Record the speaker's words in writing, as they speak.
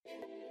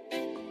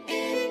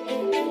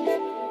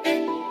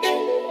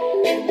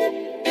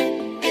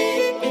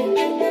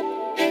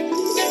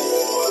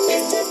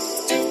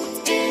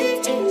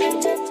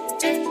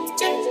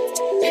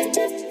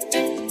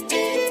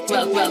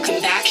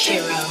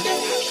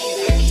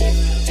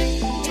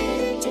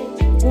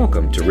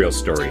welcome to Real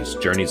Stories,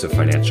 Journeys of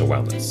Financial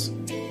Wellness.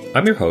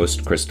 I'm your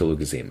host, Crystal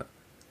Ugazima.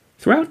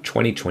 Throughout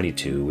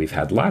 2022, we've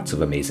had lots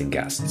of amazing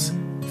guests.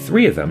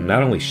 3 of them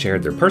not only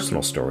shared their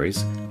personal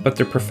stories, but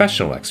their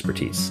professional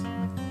expertise.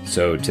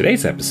 So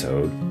today's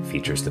episode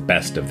features the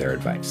best of their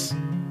advice.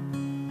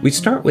 We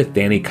start with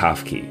Danny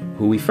Kofke,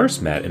 who we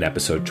first met in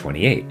episode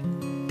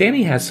 28.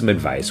 Danny has some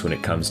advice when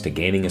it comes to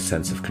gaining a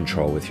sense of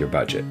control with your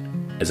budget.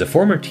 As a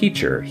former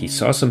teacher, he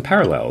saw some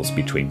parallels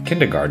between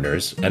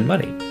kindergartners and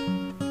money.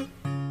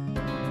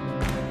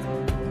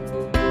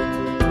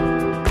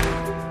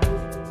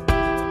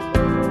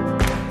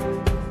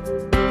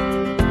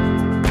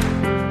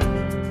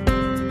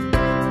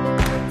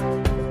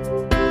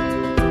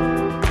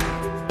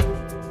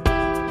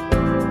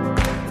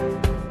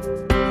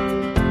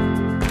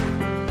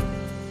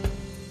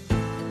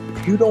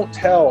 If you don't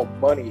tell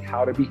money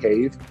how to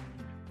behave,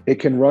 it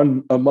can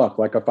run amok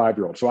like a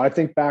 5-year-old. So I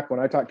think back when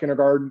I taught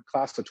kindergarten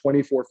class to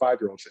 24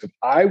 5-year-olds, if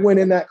I went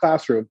in that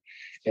classroom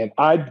and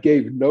I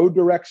gave no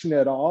direction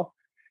at all,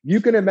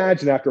 you can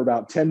imagine after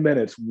about 10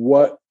 minutes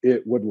what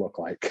it would look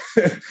like.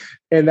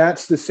 And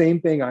that's the same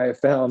thing I have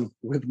found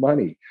with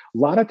money. A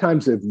lot of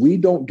times, if we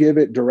don't give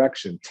it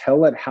direction,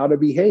 tell it how to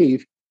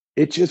behave,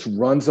 it just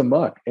runs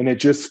amok and it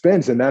just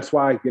spins. And that's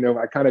why,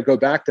 I kind of go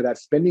back to that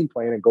spending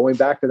plan and going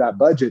back to that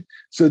budget.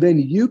 So then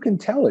you can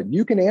tell it,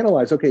 you can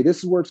analyze, okay, this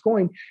is where it's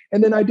going.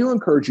 And then I do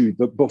encourage you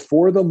that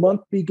before the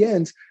month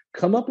begins,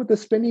 come up with a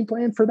spending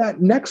plan for that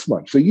next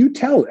month. So you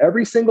tell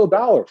every single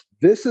dollar,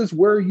 this is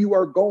where you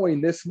are going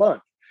this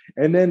month.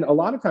 And then a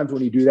lot of times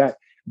when you do that,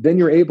 then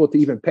you're able to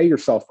even pay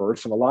yourself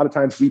first. And a lot of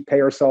times we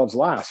pay ourselves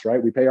last,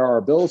 right? We pay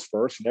our bills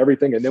first and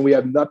everything. And then we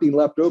have nothing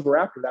left over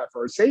after that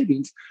for our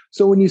savings.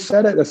 So when you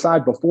set it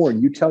aside before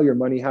and you tell your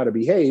money how to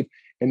behave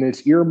and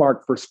it's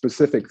earmarked for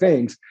specific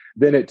things,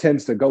 then it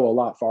tends to go a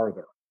lot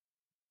farther.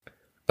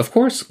 Of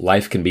course,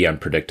 life can be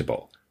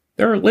unpredictable.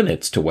 There are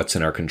limits to what's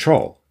in our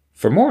control.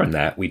 For more on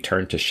that, we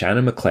turn to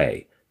Shannon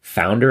McClay,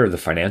 founder of the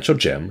Financial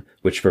Gym,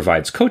 which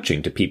provides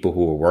coaching to people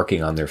who are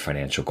working on their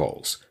financial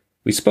goals.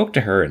 We spoke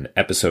to her in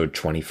episode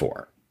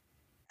 24.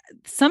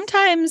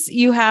 Sometimes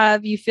you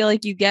feel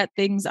like you get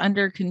things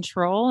under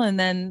control and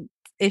then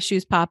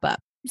issues pop up.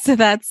 So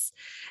that's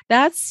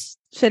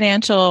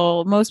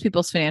most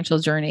people's financial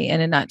journey in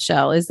a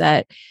nutshell is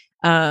that,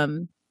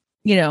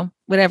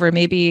 whatever,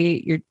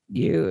 maybe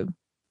you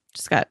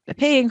just got a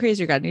pay increase,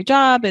 you got a new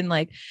job and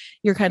like,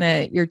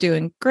 you're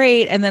doing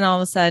great. And then all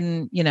of a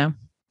sudden,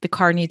 the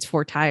car needs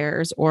 4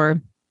 tires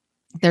or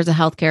there's a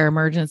healthcare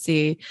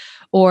emergency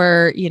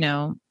or,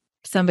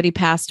 somebody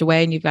passed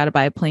away and you've got to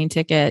buy a plane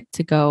ticket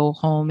to go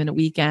home in a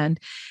weekend.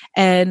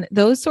 And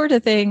those sort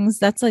of things,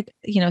 that's like,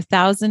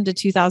 $1,000 to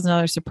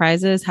 $2,000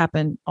 surprises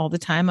happen all the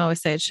time. I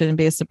always say it shouldn't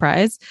be a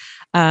surprise.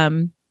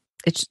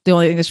 It's the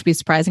only thing that should be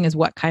surprising is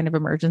what kind of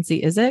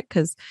emergency is it?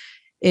 Because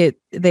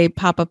they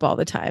pop up all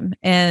the time.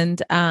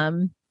 And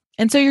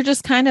so you're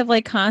just kind of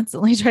like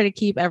constantly trying to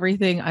keep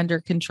everything under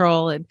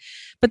control.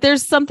 But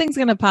there's something's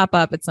going to pop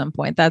up at some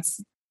point.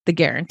 That's the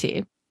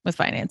guarantee with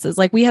finances.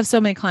 Like we have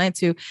so many clients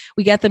who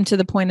we get them to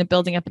the point of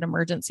building up an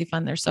emergency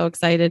fund. They're so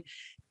excited.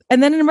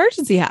 And then an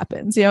emergency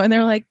happens, and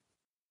they're like,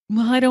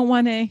 well, I don't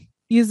want to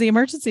use the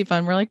emergency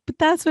fund. We're like, but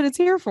that's what it's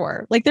here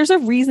for. Like there's a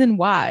reason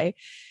why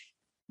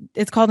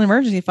it's called an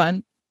emergency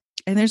fund.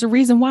 And there's a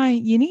reason why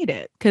you need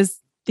it because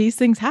these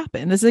things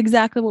happen. This is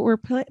exactly what we're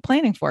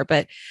planning for.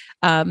 But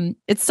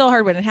it's still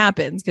hard when it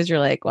happens because you're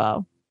like,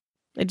 well,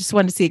 I just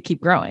wanted to see it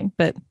keep growing.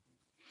 But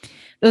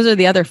those are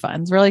the other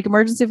funds. We're like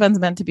emergency funds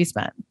meant to be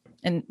spent.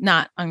 And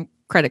not on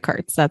credit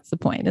cards. That's the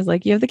point. Is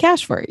like you have the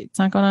cash for it. It's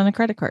not going on a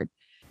credit card.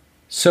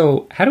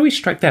 So how do we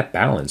strike that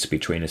balance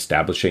between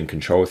establishing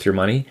control with your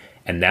money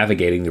and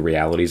navigating the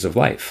realities of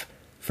life?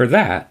 For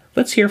that,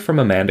 let's hear from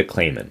Amanda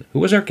Clayman, who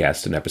was our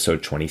guest in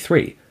episode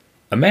 23.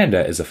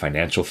 Amanda is a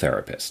financial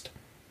therapist.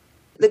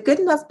 The good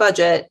enough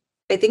budget,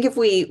 I think if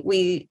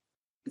we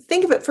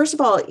think of it, first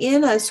of all,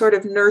 in a sort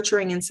of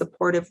nurturing and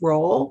supportive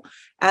role,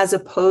 as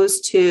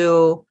opposed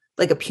to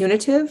like a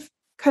punitive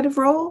kind of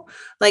role,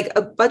 like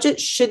a budget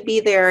should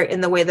be there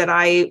in the way that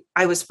I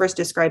was first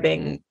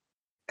describing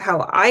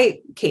how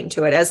I came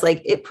to it as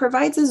like, it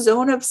provides a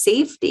zone of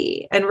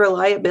safety and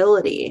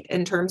reliability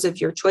in terms of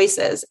your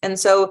choices. And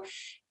so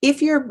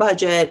if your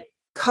budget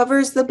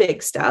covers the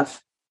big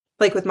stuff,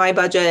 like with my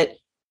budget,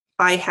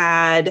 I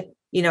had,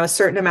 a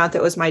certain amount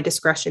that was my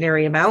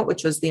discretionary amount,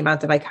 which was the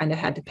amount that I kind of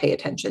had to pay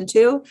attention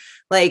to.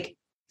 Like,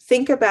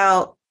 think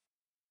about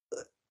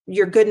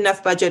your good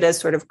enough budget as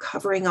sort of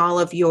covering all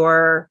of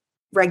your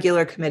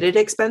regular committed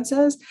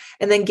expenses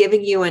and then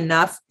giving you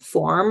enough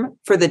form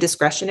for the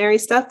discretionary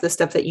stuff, the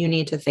stuff that you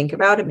need to think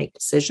about and make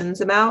decisions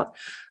about,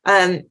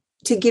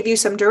 to give you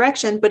some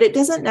direction. But it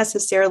doesn't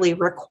necessarily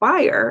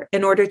require,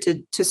 in order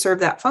to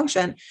serve that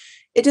function,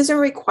 it doesn't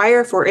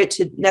require for it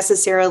to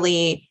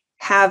necessarily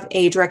have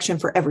a direction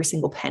for every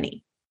single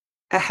penny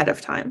ahead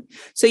of time.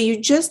 So you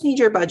just need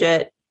your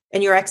budget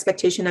and your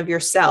expectation of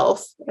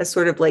yourself as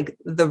sort of like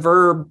the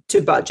verb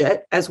to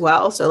budget as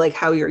well. So like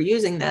how you're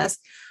using this,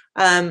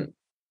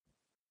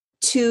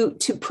 to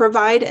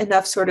provide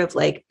enough sort of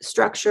like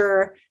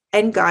structure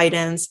and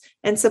guidance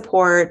and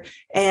support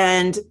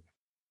and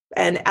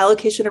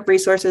allocation of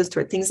resources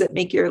toward things that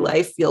make your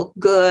life feel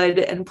good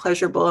and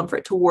pleasurable, and for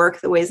it to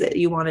work the ways that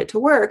you want it to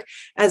work,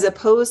 as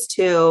opposed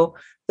to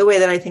the way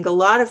that I think a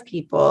lot of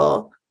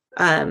people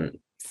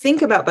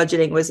think about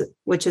budgeting,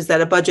 which is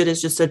that a budget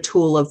is just a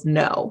tool of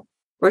no.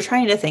 We're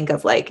trying to think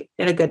of, like,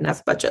 in a good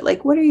enough budget,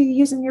 like, what are you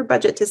using your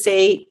budget to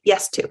say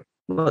yes to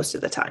most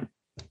of the time?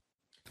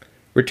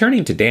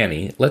 Returning to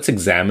Danny, let's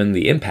examine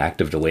the impact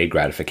of delayed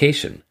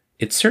gratification.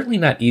 It's certainly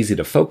not easy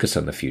to focus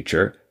on the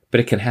future, but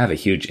it can have a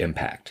huge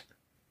impact.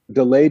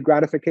 Delayed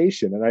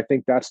gratification. And I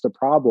think that's the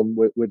problem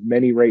with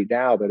many right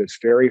now, that it's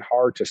very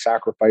hard to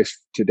sacrifice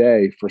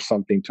today for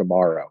something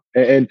tomorrow.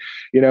 And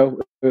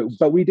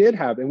but we did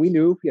have, and we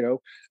knew,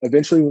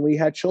 eventually when we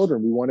had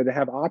children, we wanted to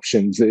have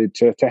options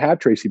to have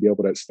Tracy be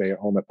able to stay at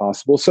home if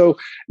possible. So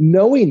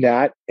knowing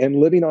that and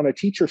living on a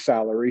teacher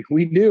salary,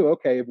 we knew,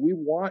 okay, if we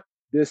want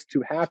this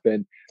to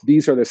happen,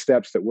 these are the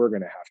steps that we're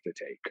going to have to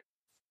take.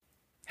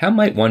 How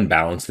might one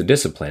balance the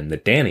discipline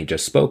that Danny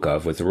just spoke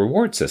of with a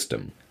reward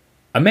system?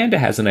 Amanda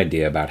has an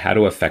idea about how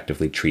to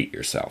effectively treat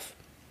yourself.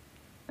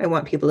 I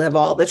want people to have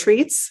all the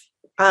treats.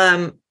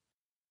 And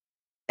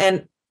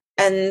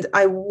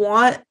I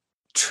want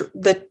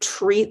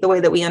the way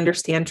that we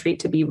understand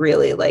treat to be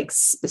really like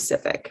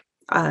specific.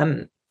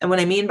 And what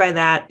I mean by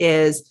that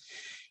is,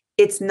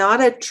 it's not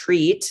a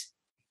treat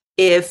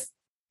if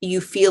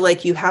you feel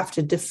like you have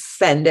to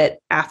defend it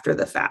after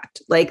the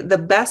fact. Like, the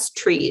best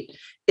treat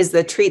is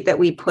the treat that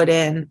we put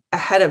in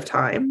ahead of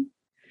time,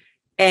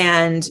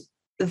 and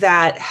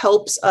that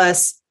helps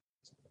us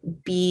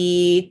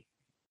be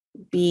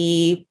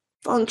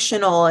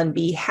functional and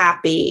be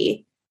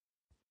happy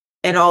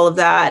and all of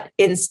that,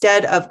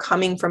 instead of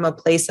coming from a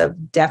place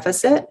of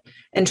deficit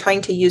and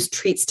trying to use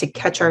treats to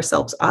catch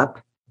ourselves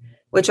up,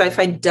 which I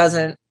find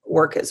doesn't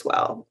work as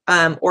well,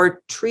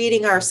 or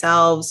treating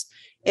ourselves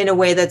in a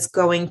way that's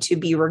going to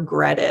be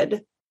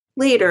regretted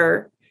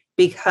later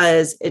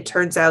because it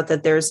turns out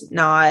that there's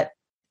not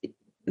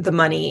the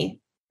money,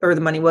 or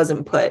the money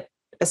wasn't put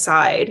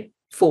aside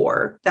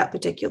for that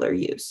particular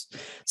use.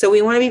 So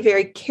we want to be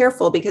very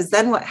careful, because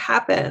then what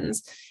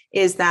happens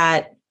is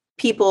that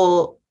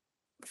people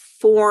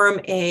form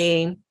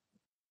if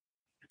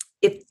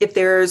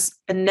there's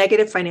a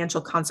negative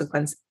financial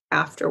consequence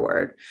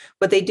afterward,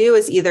 what they do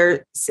is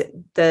either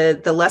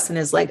the lesson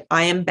is like,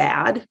 I am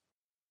bad,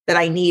 that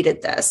I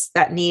needed this,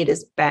 that need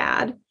is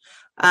bad,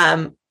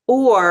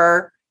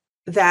 or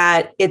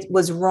that it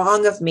was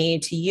wrong of me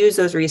to use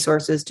those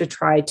resources to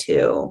try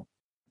to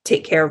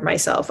take care of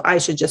myself. I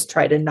should just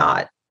try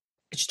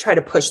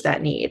to push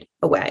that need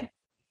away.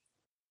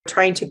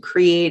 Trying to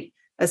create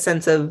a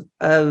sense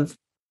of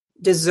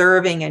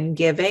deserving and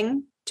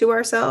giving to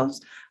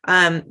ourselves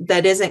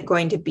that isn't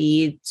going to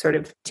be sort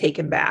of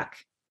taken back.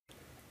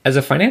 As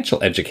a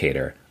financial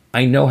educator,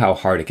 I know how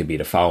hard it can be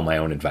to follow my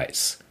own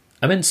advice.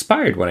 I'm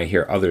inspired when I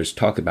hear others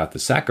talk about the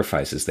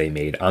sacrifices they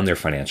made on their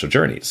financial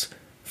journeys.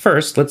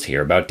 First, let's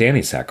hear about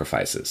Danny's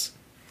sacrifices.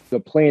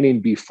 The planning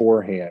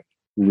beforehand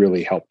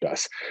really helped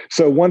us.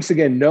 So once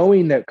again,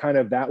 knowing that kind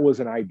of that was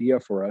an idea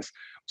for us.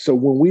 So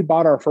when we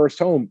bought our first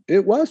home,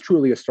 it was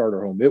truly a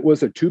starter home. It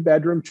was a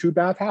 2-bedroom,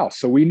 2-bath house.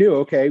 So we knew,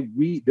 okay,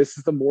 this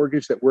is the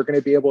mortgage that we're going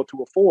to be able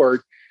to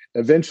afford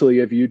eventually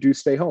if you do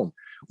stay home.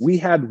 We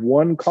had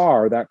one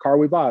car, that car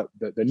we bought,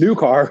 the new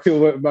car,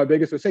 my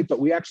biggest mistake, but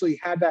we actually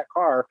had that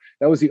car.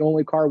 That was the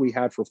only car we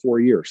had for 4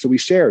 years. So we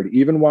shared,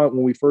 even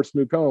when we first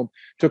moved home,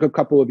 took a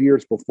couple of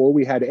years before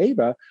we had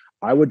Ava.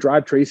 I would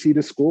drive Tracy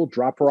to school,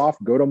 drop her off,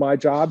 go to my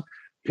job,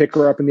 pick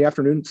her up in the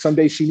afternoon. Some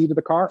days she needed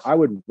the car. I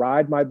would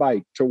ride my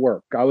bike to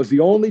work. I was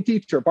the only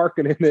teacher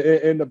parking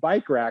in the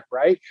bike rack,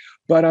 right?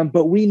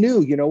 But we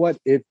knew, you know what?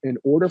 If in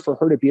order for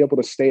her to be able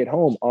to stay at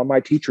home on my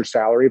teacher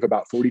salary of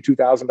about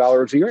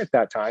 $42,000 a year at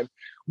that time,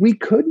 we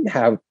couldn't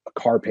have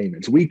car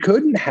payments. We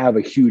couldn't have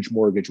a huge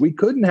mortgage. We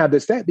couldn't have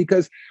this, that,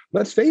 because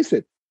let's face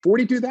it,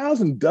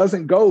 $42,000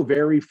 doesn't go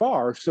very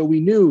far. So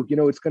we knew,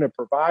 it's going to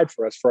provide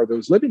for us for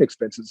those living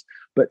expenses,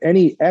 but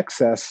any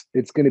excess,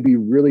 it's going to be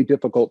really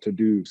difficult to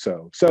do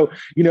so. So,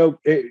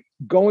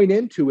 going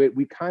into it,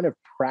 we kind of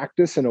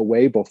practice in a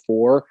way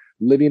before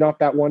living off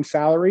that one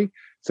salary.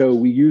 So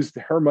we used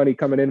her money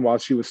coming in while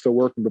she was still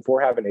working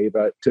before having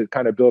Ava to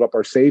kind of build up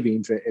our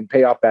savings and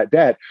pay off that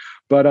debt.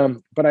 But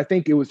I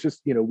think it was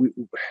just,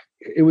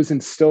 it was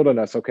instilled in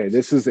us. Okay,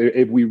 this is,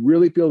 if we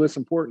really feel this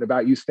important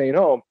about you staying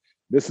home,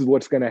 this is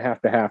what's going to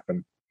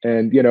happen.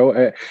 And,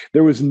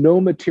 there was no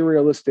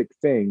materialistic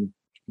thing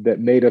that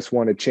made us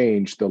want to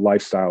change the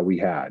lifestyle we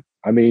had.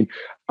 I mean,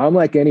 I'm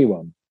like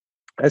anyone.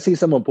 I see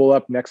someone pull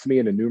up next to me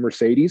in a new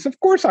Mercedes. Of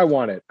course I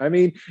want it. I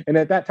mean, and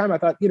at that time I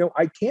thought,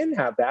 I can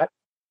have that,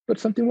 but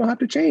something will have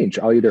to change.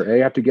 I'll either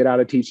have to get out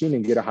of teaching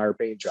and get a higher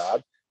paying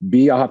job.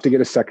 B, I'll have to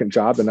get a second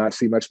job and not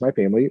see much of my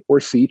family, or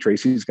C,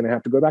 Tracy's going to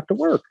have to go back to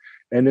work.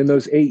 And in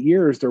those 8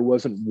 years, there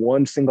wasn't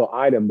one single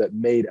item that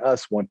made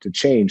us want to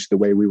change the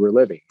way we were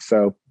living.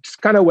 So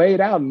just kind of weigh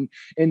it out. And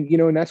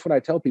that's what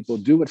I tell people,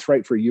 do what's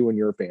right for you and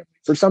your family.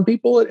 For some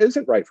people, it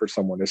isn't right for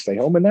someone to stay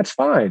home, and that's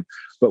fine.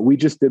 But we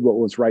just did what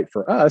was right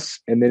for us.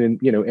 And then,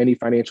 any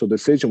financial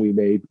decision we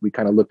made, we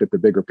kind of looked at the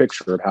bigger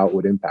picture of how it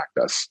would impact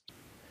us.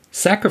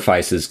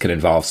 Sacrifices can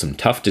involve some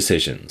tough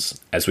decisions,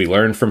 as we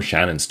learned from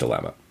Shannon's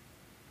dilemma.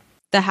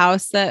 The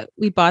house that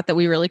we bought that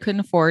we really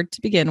couldn't afford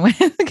to begin with,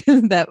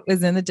 because that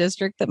was in the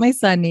district that my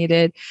son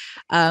needed.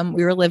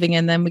 We were living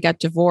in, then we got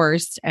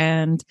divorced,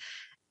 and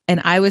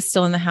I was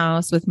still in the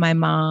house with my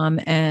mom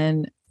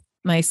and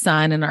my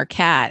son and our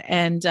cat.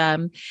 And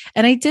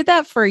I did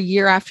that for a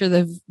year after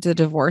the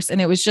divorce. And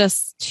it was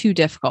just too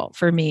difficult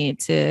for me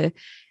to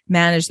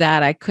manage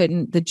that.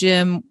 The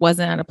gym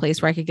wasn't at a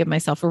place where I could give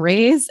myself a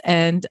raise.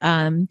 And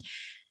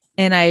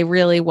I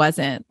really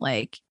wasn't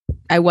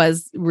I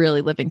was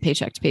really living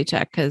paycheck to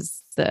paycheck,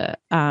 because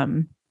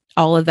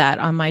all of that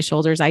on my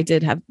shoulders. I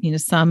did have,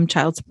 some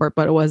child support,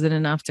 but it wasn't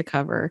enough to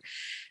cover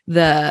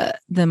the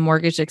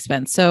mortgage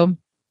expense. So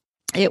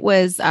it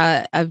was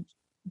a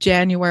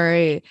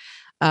January,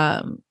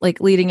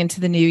 leading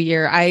into the new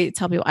year. I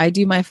tell people I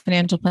do my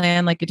financial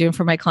plan like I do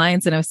for my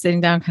clients. And I was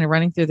sitting down kind of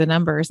running through the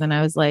numbers, and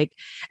I was like,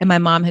 and my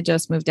mom had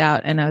just moved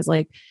out, and I was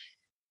like,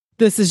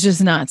 this is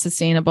just not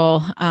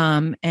sustainable.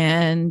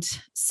 And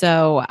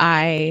so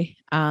I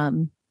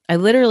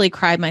literally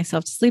cried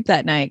myself to sleep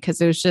that night, because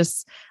it was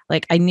just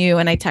I knew,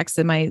 and I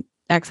texted my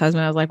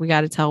ex-husband. I was like, we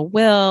got to tell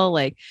Will,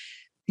 and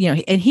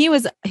he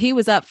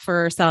was up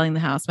for selling the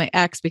house, my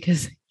ex,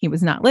 because he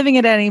was not living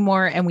it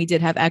anymore. And we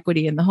did have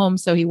equity in the home,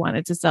 so he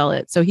wanted to sell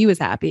it. So he was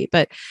happy,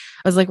 but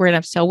I was like, we're gonna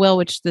have to tell Will,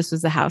 which this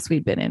was the house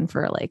we'd been in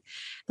for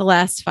the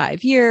last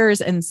 5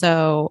 years. And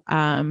so,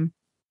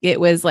 it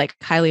was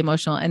highly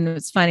emotional. And it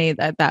was funny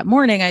that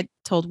morning I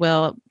told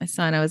Will, my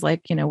son, I was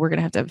like, we're going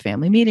to have a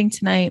family meeting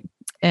tonight.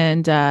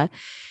 And,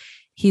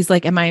 he's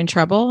like, am I in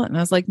trouble? And I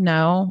was like,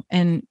 no.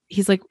 And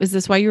he's like, is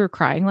this why you were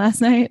crying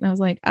last night? And I was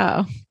like,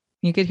 oh,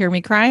 you could hear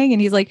me crying.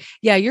 And he's like,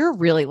 yeah, you're a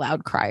really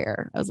loud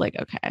crier. I was like,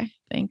 okay,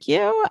 thank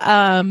you.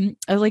 I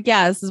was like,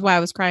 yeah, this is why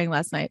I was crying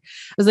last night.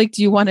 I was like,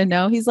 do you want to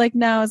know? He's like,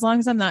 no, as long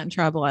as I'm not in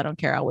trouble, I don't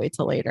care. I'll wait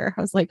till later.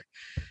 I was like,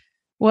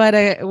 what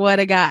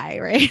a guy.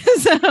 Right.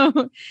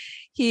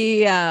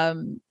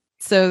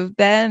 So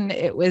then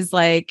it was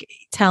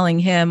telling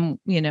him,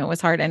 it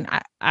was hard. And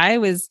I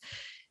was,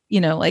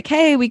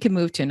 hey, we could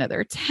move to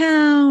another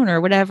town or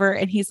whatever.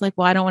 And he's like,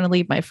 well, I don't want to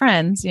leave my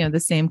friends, the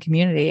same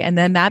community. And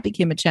then that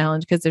became a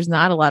challenge, because there's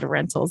not a lot of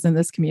rentals in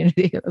this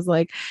community. It was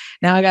like,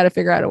 now I got to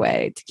figure out a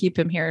way to keep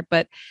him here.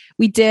 But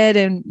we did.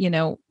 And,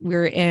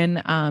 we're in,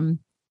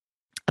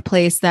 a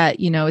place that,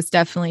 is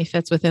definitely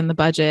fits within the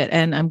budget.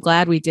 And I'm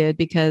glad we did,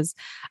 because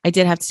I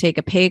did have to take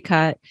a pay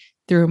cut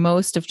through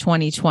most of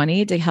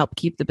 2020 to help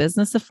keep the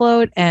business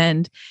afloat.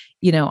 And,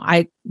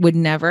 I would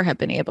never have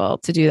been able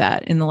to do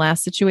that in the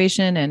last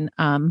situation. And,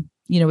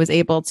 was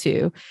able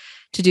to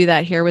do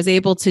that here, was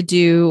able to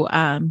do,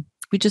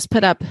 we just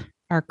put up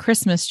our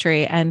Christmas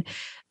tree, and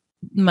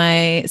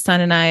my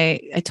son and I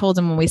told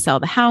him when we sell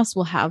the house,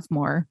 we'll have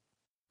more,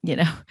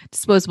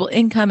 disposable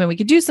income, and we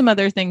could do some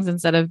other things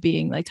instead of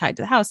being tied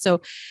to the house.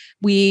 So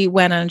we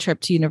went on a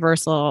trip to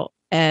Universal,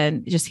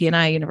 and just he and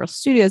I, Universal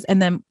Studios.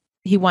 And then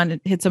he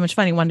had so much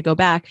fun. He wanted to go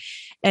back,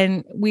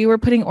 and we were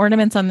putting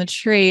ornaments on the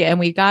tree, and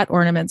we got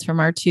ornaments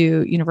from our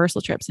 2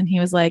 Universal trips. And he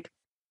was like,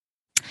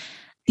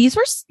 these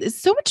were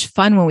so much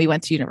fun when we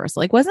went to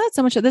Universal. Wasn't that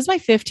so much? This is my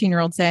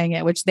 15-year-old saying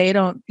it, which they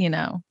don't,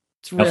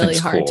 it's really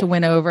hard to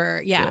win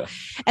over. Yeah.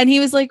 And he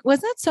was like,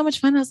 wasn't that so much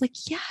fun? I was like,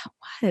 yeah,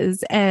 it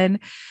was. And,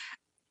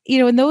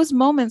 and those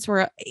moments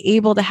were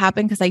able to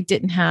happen because I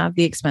didn't have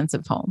the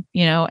expensive home,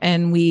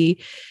 and we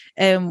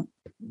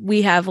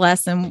have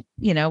less, and,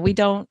 we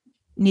don't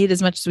need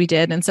as much as we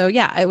did. And so,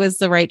 yeah, it was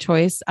the right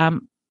choice.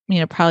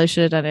 Probably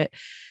should have done it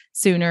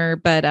sooner,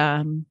 but,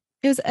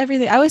 it was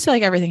everything. I always feel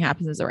like everything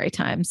happens at the right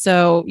time.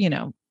 So,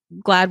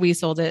 glad we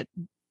sold it.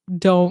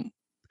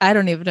 I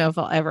don't even know if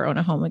I'll ever own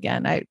a home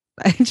again. I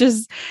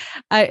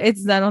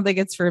don't think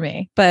it's for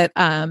me, but,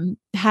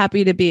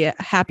 happy to be a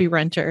happy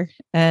renter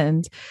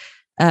and,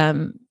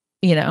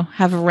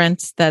 have a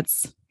rent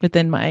that's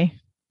within my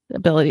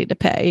ability to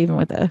pay, even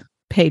with a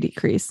pay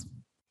decrease.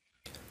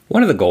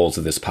 One of the goals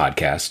of this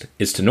podcast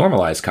is to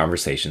normalize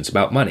conversations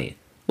about money.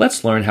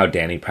 Let's learn how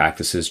Danny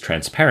practices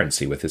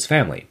transparency with his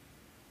family.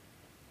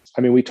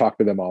 We talk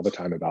to them all the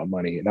time about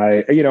money, and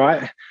they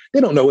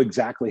don't know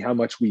exactly how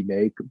much we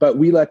make, but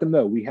we let them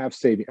know we have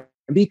savings,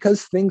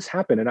 because things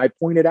happen. And I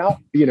pointed out,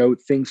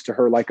 things to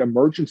her, like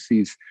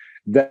emergencies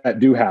that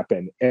do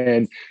happen.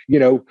 And,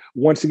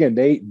 once again,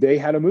 they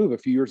had a move a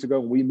few years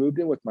ago, and we moved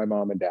in with my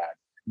mom and dad.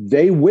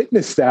 They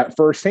witnessed that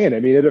firsthand.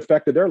 It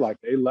affected their life.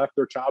 They left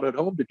their childhood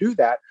home to do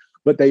that,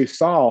 but they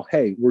saw,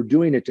 hey, we're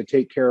doing it to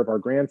take care of our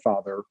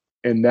grandfather.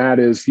 And that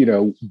is,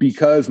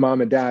 because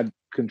mom and dad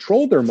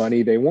controlled their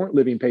money, they weren't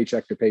living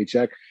paycheck to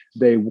paycheck,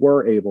 they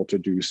were able to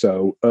do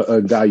so,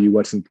 value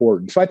what's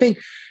important. So I think,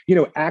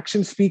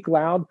 actions speak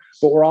loud,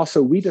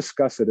 but we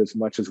discuss it as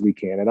much as we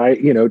can. And I,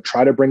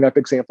 try to bring up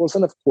examples.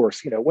 And of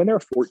course, when they're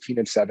 14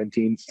 and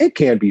 17, it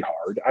can be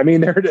hard. I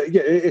mean,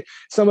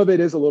 some of it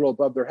is a little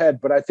above their head,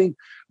 but I think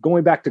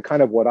going back to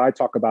kind of what I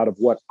talk about of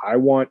what I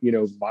want,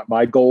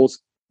 my goals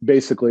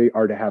basically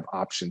are to have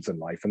options in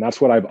life. And that's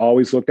what I've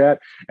always looked at.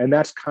 And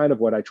that's kind of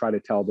what I try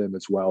to tell them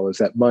as well, is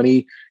that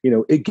money,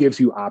 it gives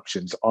you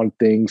options on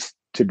things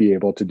to be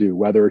able to do,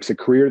 whether it's a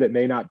career that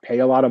may not pay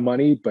a lot of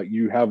money, but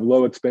you have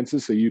low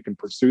expenses so you can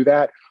pursue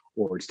that,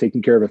 or it's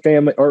taking care of a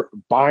family or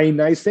buying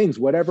nice things,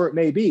 whatever it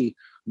may be,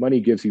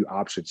 money gives you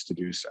options to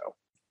do so.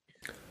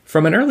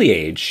 From an early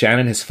age,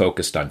 Shannon has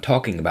focused on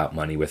talking about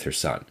money with her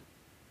son.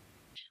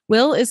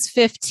 Will is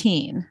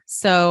 15.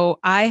 So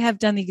I have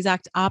done the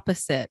exact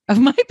opposite of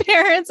my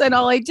parents. And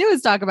all I do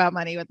is talk about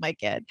money with my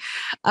kid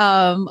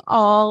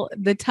all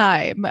the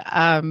time.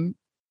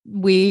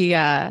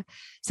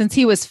 Since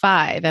he was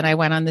 5 and I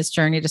went on this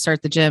journey to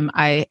start the gym,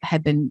 I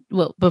had been,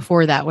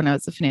 before that, when I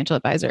was a financial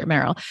advisor at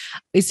Merrill,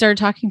 we started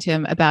talking to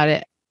him about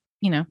it,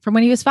 from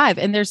when he was 5.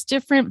 And there's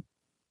different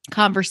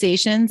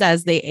conversations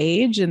as they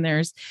age, and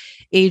there's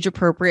age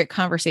appropriate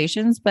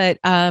conversations, but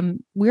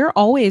we're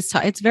always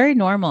it's very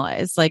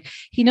normalized. Like,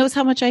 he knows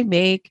how much I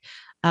make.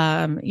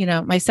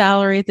 My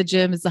salary at the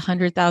gym is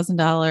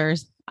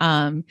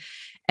 $100,000.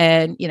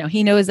 And,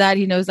 he knows that.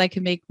 He knows I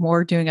can make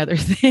more doing other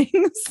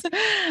things.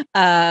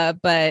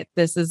 But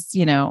this is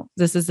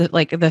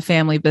like the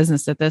family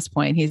business at this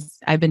point.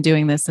 I've been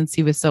doing this since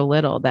he was so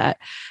little that,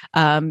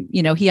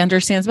 he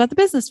understands about the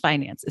business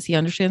finances. He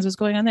understands what's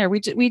going on there.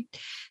 We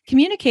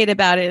communicate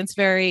about it. And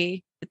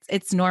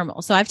it's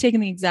normal. So I've taken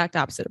the exact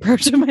opposite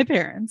approach of my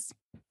parents.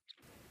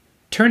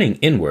 Turning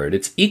inward,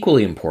 it's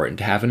equally important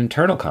to have an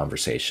internal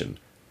conversation.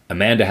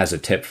 Amanda has a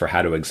tip for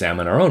how to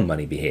examine our own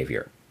money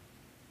behavior.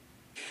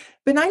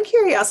 Benign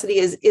curiosity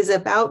is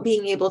about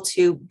being able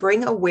to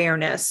bring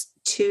awareness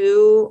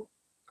to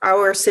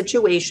our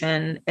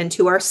situation and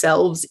to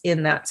ourselves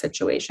in that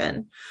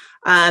situation,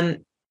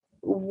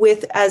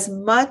 with as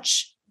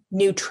much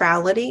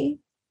neutrality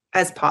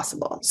as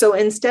possible. So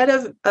instead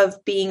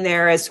of being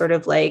there as sort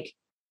of like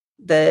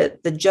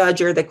the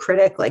judge or the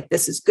critic, like,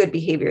 this is good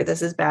behavior,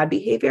 this is bad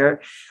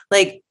behavior,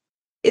 like,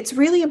 it's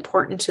really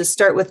important to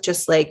start with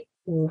just like,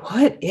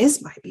 what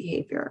is my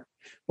behavior?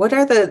 What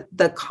are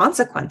the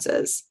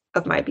consequences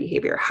of my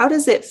behavior? How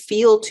does it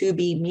feel to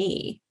be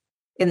me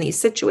in these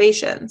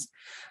situations?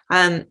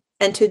 And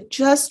to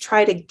just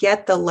try to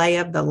get the lay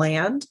of the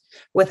land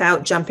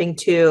without jumping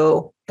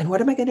to, and what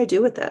am I going to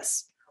do with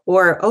this?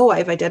 Or, oh,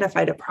 I've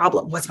identified a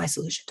problem. What's my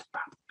solution to the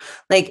problem?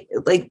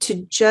 Like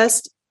to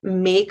just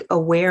make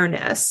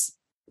awareness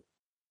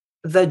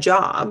the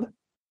job,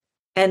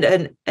 and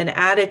an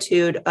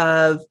attitude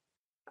of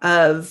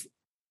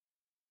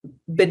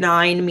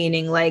benign,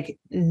 meaning like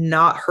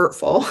not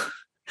hurtful,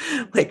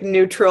 like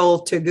neutral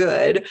to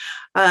good,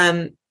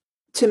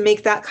 to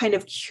make that kind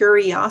of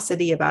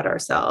curiosity about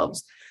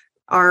ourselves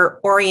our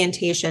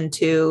orientation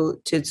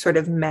to sort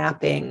of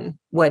mapping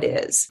what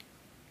is.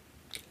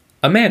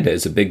 Amanda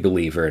is a big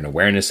believer in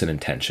awareness and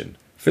intention.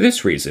 For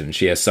this reason,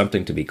 she has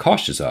something to be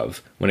cautious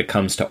of when it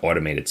comes to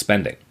automated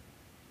spending.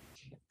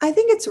 I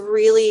think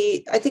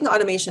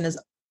automation is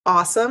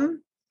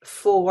awesome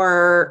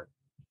for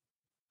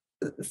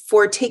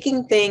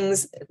taking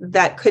things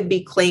that could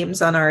be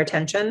claims on our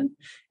attention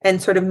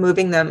and sort of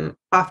moving them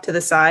off to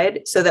the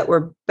side so that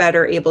we're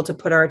better able to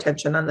put our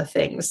attention on the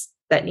things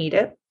that need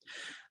it.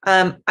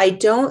 I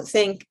don't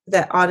think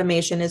that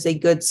automation is a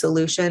good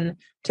solution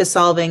to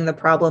solving the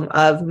problem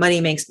of money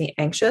makes me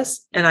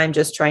anxious and I'm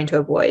just trying to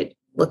avoid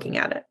looking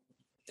at it.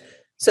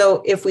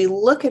 So if we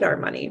look at our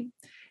money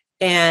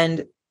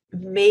and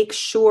make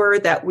sure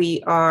that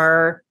we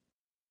are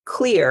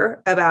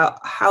clear about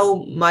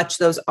how much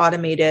those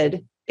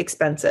automated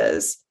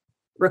expenses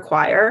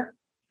require,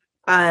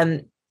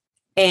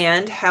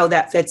 and how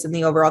that fits in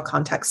the overall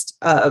context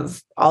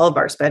of all of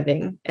our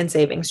spending and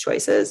savings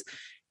choices.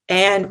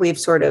 And we've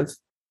sort of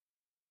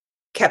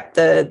kept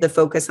the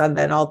focus on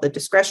then all the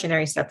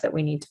discretionary stuff that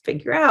we need to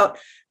figure out.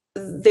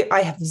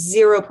 I have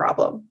zero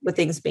problem with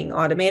things being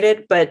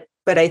automated, but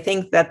I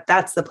think that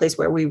that's the place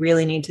where we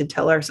really need to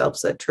tell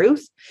ourselves the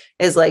truth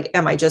is like,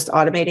 am I just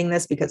automating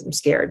this because I'm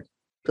scared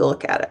to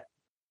look at it?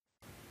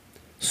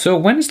 So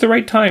when is the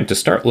right time to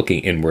start looking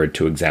inward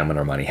to examine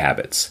our money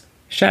habits?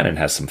 Shannon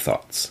has some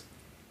thoughts.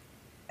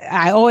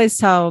 I always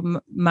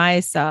tell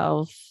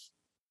myself,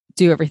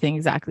 do everything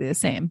exactly the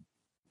same.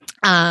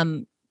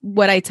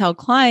 What I tell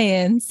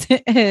clients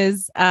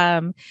is,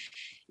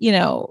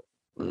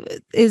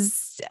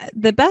 is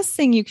the best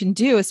thing you can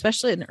do,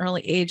 especially at an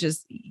early age,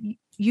 is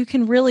you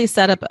can really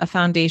set up a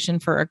foundation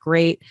for a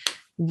great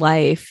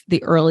life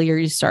the earlier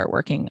you start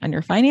working on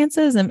your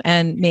finances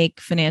and make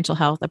financial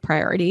health a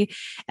priority.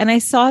 And I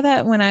saw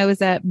that when I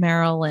was at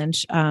Merrill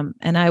Lynch,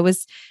 and I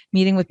was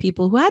meeting with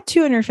people who had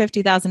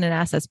 250,000 in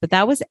assets, but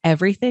that was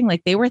everything.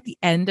 Like they were at the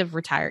end of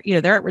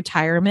they're at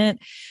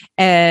retirement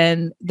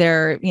and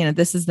they're,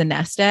 this is the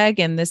nest egg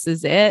and this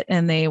is it.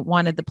 And they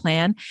wanted the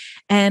plan.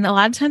 And a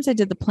lot of times I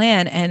did the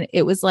plan and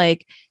it was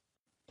like,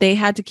 they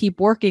had to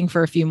keep working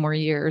for a few more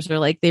years, or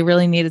like they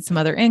really needed some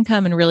other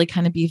income and really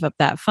kind of beef up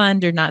that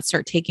fund, or not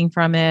start taking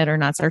from it, or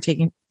not start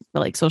taking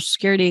like Social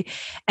Security.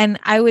 And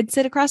I would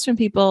sit across from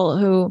people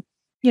who,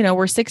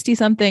 were 60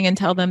 something and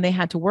tell them they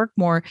had to work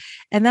more.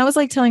 And that was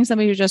like telling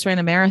somebody who just ran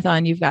a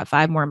marathon, you've got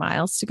 5 more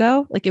miles to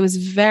go. Like it was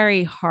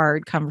very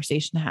hard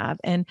conversation to have.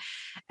 And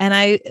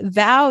I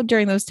vowed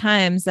during those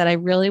times that I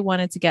really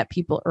wanted to get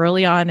people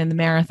early on in the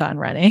marathon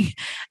running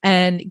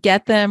and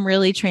get them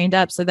really trained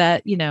up so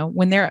that,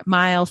 when they're at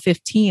mile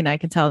 15, I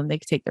can tell them they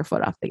could take their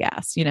foot off the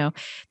gas,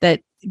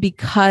 that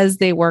because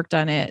they worked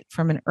on it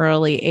from an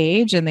early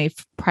age and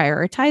they've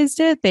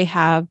prioritized it, they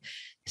have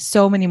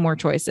so many more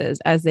choices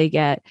as they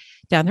get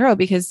down the road,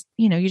 because,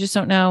 you just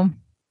don't know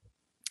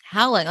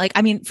how long. Like,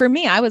 I mean, for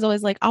me, I was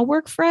always like, I'll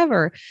work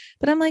forever,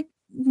 but I'm like,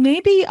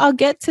 maybe I'll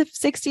get to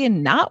 60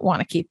 and not want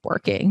to keep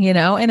working,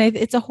 and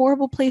it's a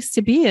horrible place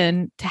to be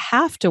in, to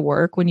have to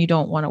work when you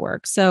don't want to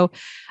work. So,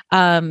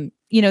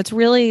 it's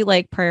really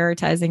like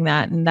prioritizing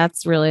that. And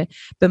that's really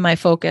been my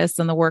focus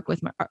on the work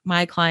with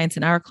my clients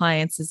and our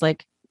clients, is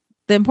like,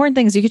 the important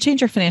thing is you could change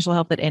your financial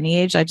health at any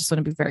age. I just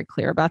want to be very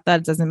clear about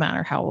that. It doesn't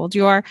matter how old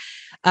you are.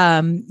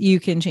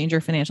 You can change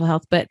your financial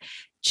health, but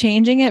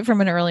changing it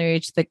from an early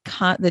age,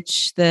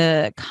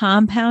 the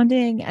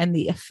compounding and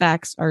the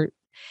effects are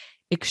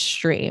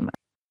extreme.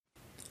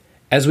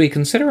 As we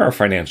consider our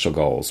financial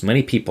goals,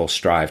 many people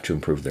strive to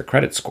improve their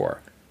credit score,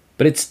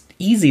 but it's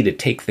easy to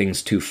take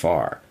things too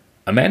far.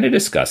 Amanda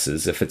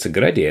discusses if it's a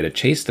good idea to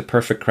chase the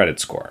perfect credit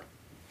score.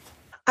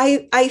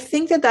 I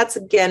think that that's,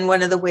 again,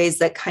 one of the ways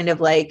that kind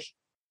of like,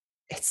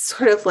 it's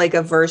sort of like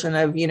a version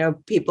of,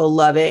 people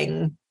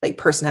loving like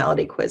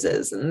personality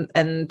quizzes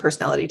and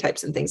personality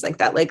types and things like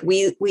that. Like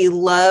we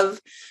love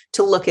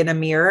to look in a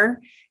mirror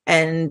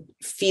and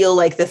feel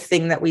like the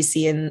thing that we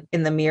see in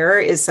the mirror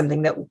is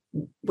something that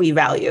we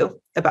value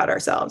about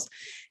ourselves.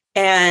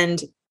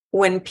 And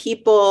when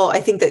people,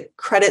 I think that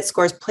credit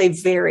scores play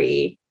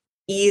very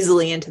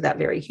easily into that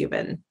very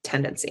human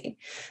tendency.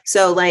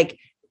 So like,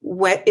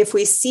 if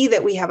we see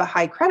that we have a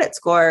high credit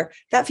score,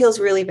 that feels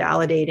really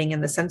validating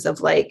in the sense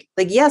of like,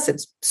 yes,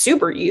 it's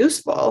super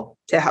useful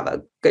to have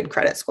a good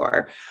credit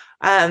score.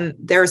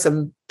 There are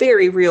some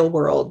very real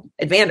world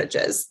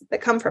advantages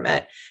that come from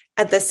it.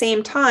 At the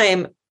same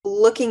time,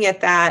 looking at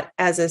that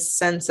as a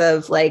sense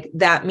of like,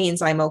 that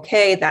means I'm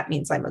okay. That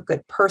means I'm a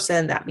good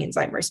person. That means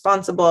I'm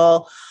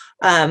responsible.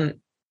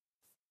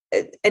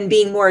 And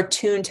being more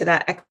attuned to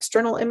that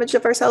external image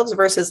of ourselves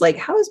versus like,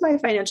 how is my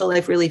financial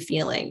life really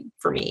feeling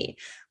for me?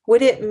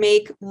 Would it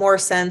make more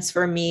sense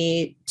for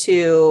me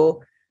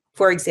to,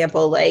 for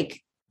example,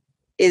 like,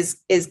 is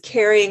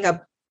carrying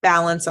a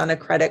balance on a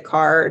credit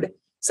card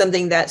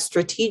something that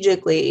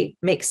strategically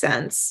makes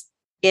sense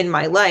in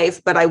my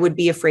life, but I would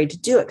be afraid to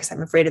do it because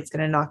I'm afraid it's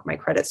going to knock my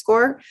credit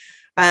score?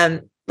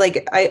 I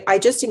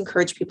just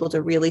encourage people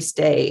to really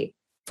stay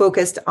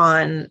focused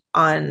on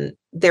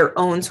their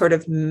own sort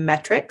of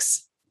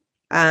metrics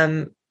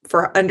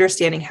for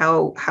understanding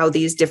how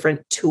these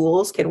different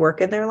tools can work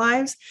in their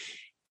lives,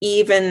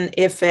 even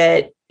if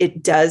it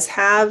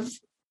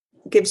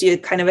gives you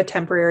kind of a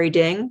temporary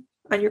ding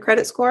on your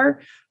credit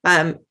score.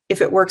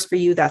 If it works for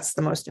you, that's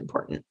the most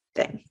important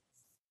thing.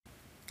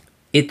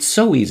 It's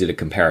so easy to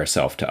compare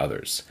ourselves to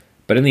others,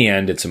 but in the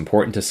end, it's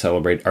important to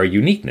celebrate our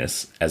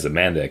uniqueness, as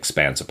Amanda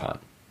expands upon.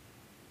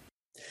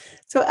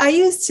 So I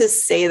used to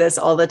say this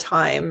all the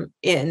time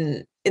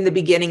in the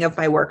beginning of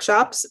my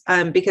workshops,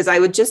 because I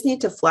would just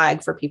need to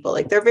flag for people,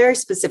 like, there are very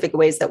specific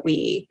ways that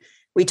we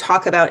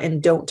talk about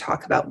and don't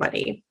talk about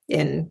money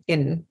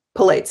in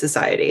polite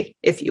society,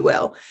 if you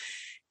will.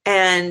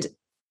 And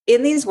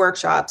in these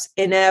workshops,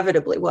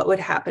 inevitably what would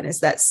happen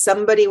is that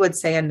somebody would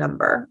say a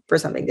number for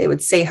something. They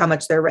would say how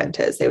much their rent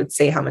is. They would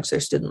say how much their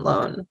student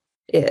loan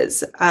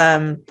is.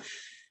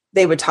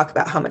 They would talk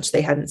about how much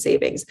they had in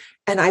savings.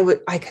 And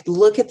I could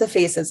look at the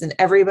faces, and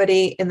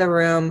everybody in the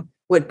room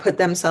would put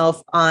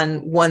themselves on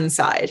one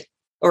side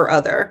or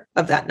other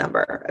of that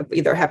number, of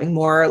either having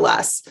more or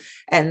less,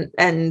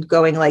 and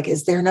going like,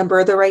 is their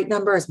number the right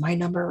number? Is my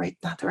number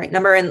not the right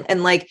number?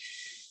 And like,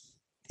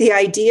 the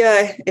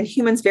idea, and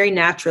humans very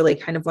naturally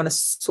kind of want to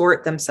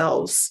sort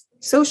themselves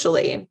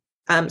socially.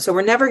 So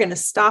we're never going to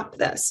stop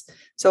this.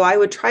 So I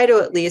would try to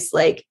at least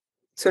like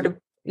sort of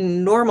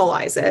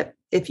normalize it,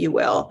 if you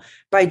will,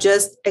 by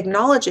just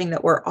acknowledging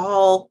that we're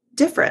all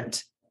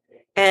different.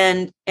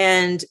 And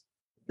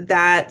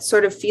that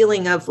sort of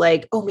feeling of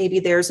like, oh, maybe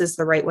theirs is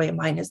the right way and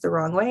mine is the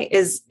wrong way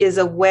is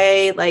a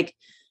way, like,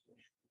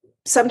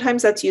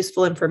 sometimes that's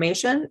useful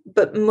information,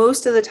 but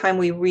most of the time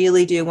we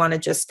really do want to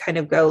just kind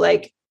of go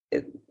like,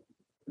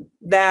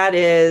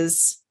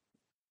 that's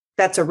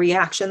a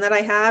reaction that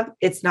I have.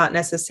 It's not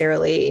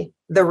necessarily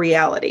the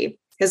reality.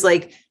 Because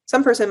like,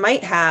 some person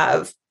might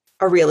have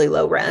a really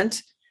low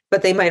rent,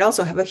 but they might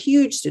also have a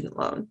huge student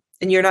loan.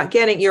 and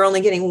you're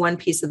only getting one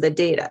piece of the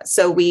data.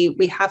 So we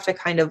have to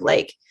kind of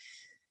like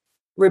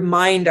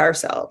remind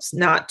ourselves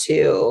not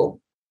to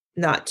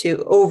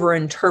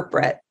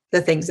overinterpret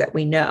the things that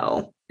we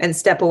know and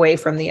step away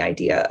from the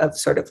idea of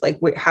sort of like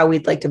how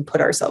we'd like to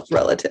put ourselves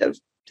relative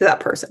to that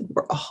person.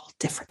 We're all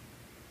different.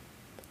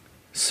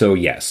 So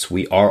yes,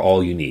 we are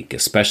all unique,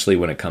 especially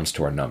when it comes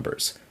to our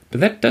numbers.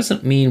 But that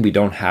doesn't mean we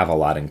don't have a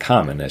lot in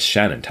common, as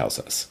Shannon tells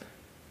us.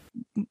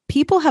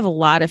 People have a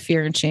lot of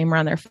fear and shame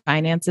around their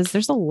finances.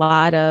 There's a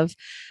lot of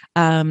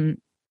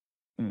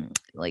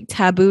like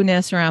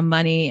taboo-ness around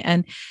money,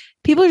 and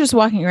people are just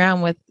walking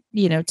around with,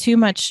 too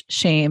much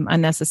shame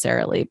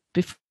unnecessarily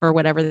for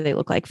whatever they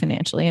look like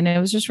financially. And it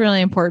was just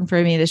really important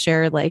for me to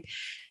share like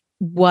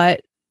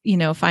what,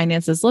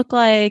 finances look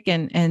like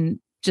and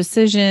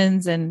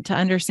decisions, and to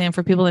understand,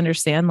 for people to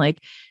understand, like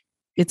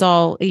it's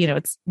all,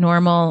 it's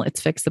normal,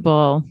 it's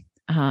fixable,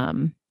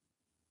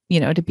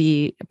 to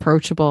be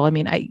approachable. I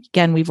mean,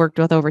 we've worked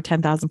with over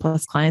 10,000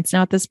 plus clients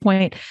now at this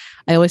point.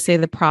 I always say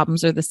the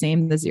problems are the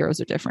same, the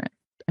zeros are different.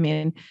 I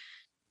mean,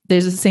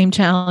 there's the same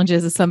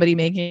challenges as somebody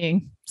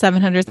making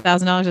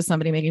 $700,000 as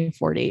somebody making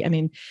 40. I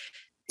mean,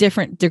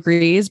 different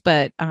degrees,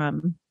 but,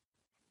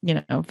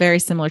 very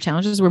similar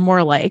challenges. We're more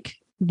alike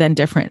than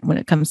different when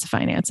it comes to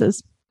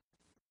finances.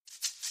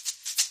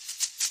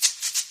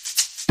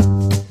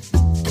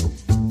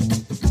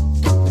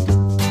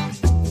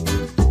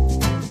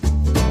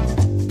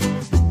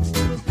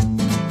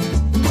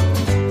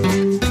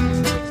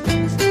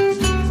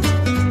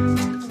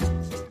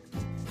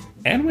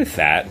 And with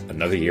that,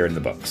 another year in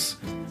the books.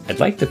 I'd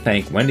like to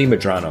thank Wendy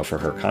Medrano for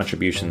her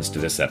contributions to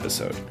this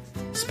episode.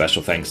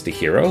 Special thanks to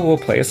Hero, who will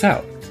play us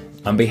out.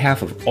 On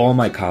behalf of all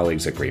my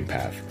colleagues at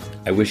GreenPath,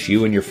 I wish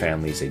you and your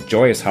families a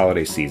joyous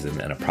holiday season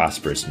and a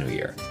prosperous new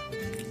year.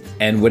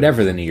 And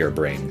whatever the new year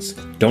brings,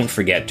 don't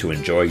forget to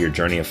enjoy your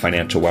journey of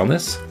financial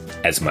wellness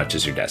as much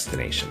as your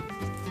destination.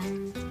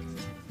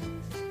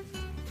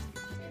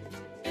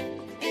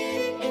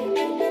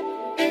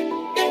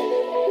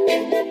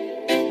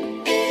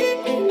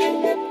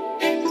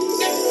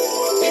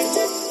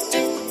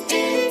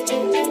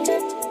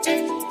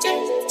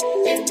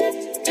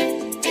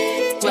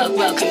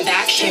 Welcome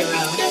back,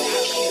 Hero.